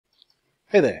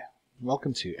Hey there,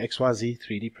 welcome to XYZ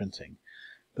 3D Printing,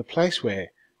 the place where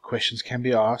questions can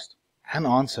be asked and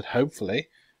answered, hopefully,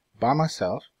 by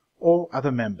myself or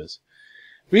other members.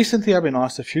 Recently I've been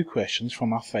asked a few questions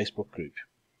from our Facebook group,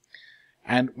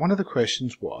 and one of the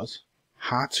questions was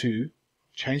how to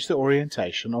change the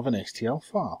orientation of an STL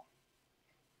file.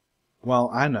 Well,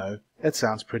 I know it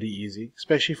sounds pretty easy,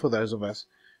 especially for those of us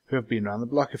who have been around the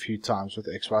block a few times with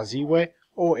Xyzware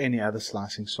or any other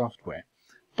slicing software.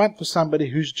 But for somebody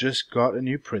who's just got a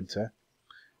new printer,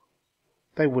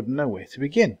 they wouldn't know where to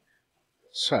begin.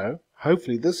 So,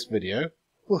 hopefully this video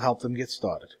will help them get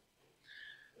started.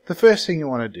 The first thing you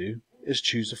want to do is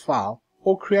choose a file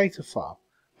or create a file.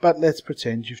 But let's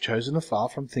pretend you've chosen a file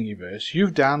from Thingiverse,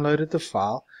 you've downloaded the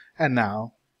file, and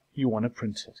now you want to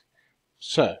print it.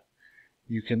 So,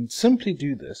 you can simply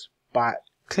do this by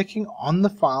clicking on the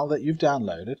file that you've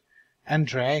downloaded and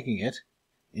dragging it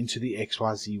into the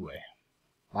Xyzware.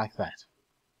 Like that.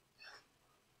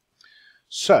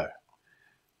 So,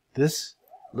 this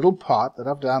little part that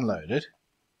I've downloaded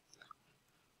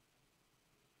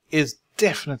is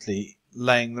definitely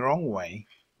laying the wrong way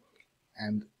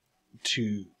and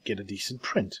to get a decent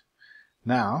print.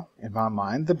 Now, in my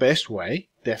mind, the best way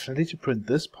definitely to print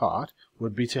this part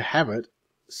would be to have it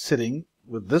sitting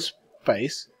with this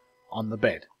face on the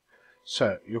bed.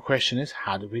 So, your question is,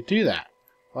 how do we do that?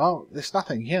 Well, there's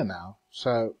nothing here now,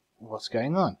 so what's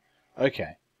going on?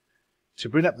 Okay, to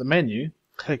bring up the menu,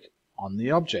 click on the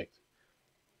object.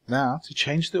 Now, to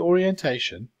change the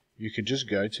orientation, you can just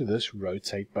go to this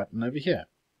rotate button over here.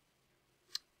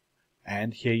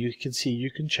 And here you can see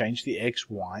you can change the X,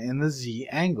 Y, and the Z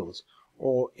angles,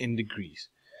 or in degrees.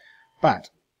 But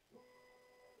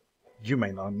you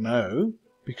may not know,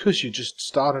 because you just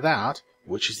started out,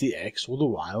 which is the X or the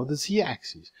Y or the Z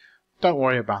axis. Don't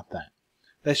worry about that.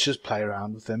 Let's just play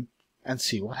around with them and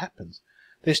see what happens.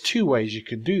 There's two ways you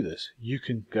can do this. You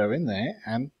can go in there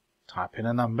and type in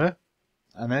a number,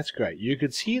 and that's great. You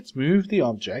can see it's moved the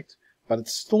object, but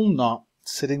it's still not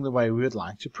sitting the way we would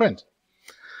like to print.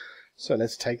 So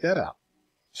let's take that out.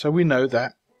 So we know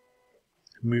that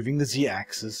moving the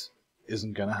Z-axis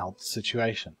isn't going to help the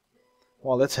situation.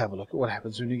 Well, let's have a look at what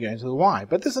happens when you go into the Y.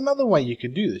 But there's another way you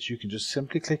can do this. You can just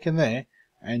simply click in there,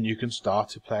 and you can start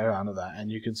to play around with that,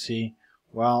 and you can see,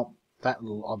 well, that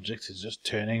little object is just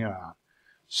turning around.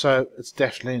 So it's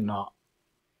definitely not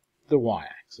the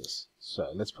Y-axis.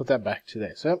 So let's put that back to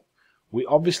there. So we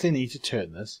obviously need to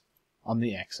turn this on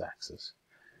the X-axis.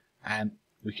 And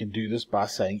we can do this by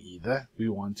saying either we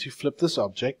want to flip this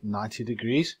object 90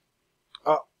 degrees.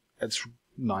 Oh, it's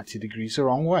 90 degrees the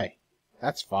wrong way.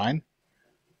 That's fine.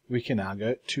 We can now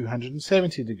go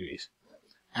 270 degrees.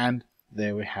 And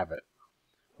there we have it.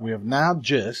 We have now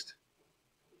just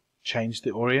changed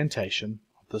the orientation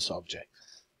of this object.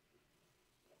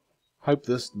 Hope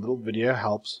this little video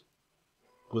helps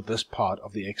with this part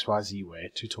of the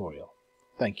Xyzware tutorial.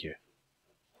 Thank you.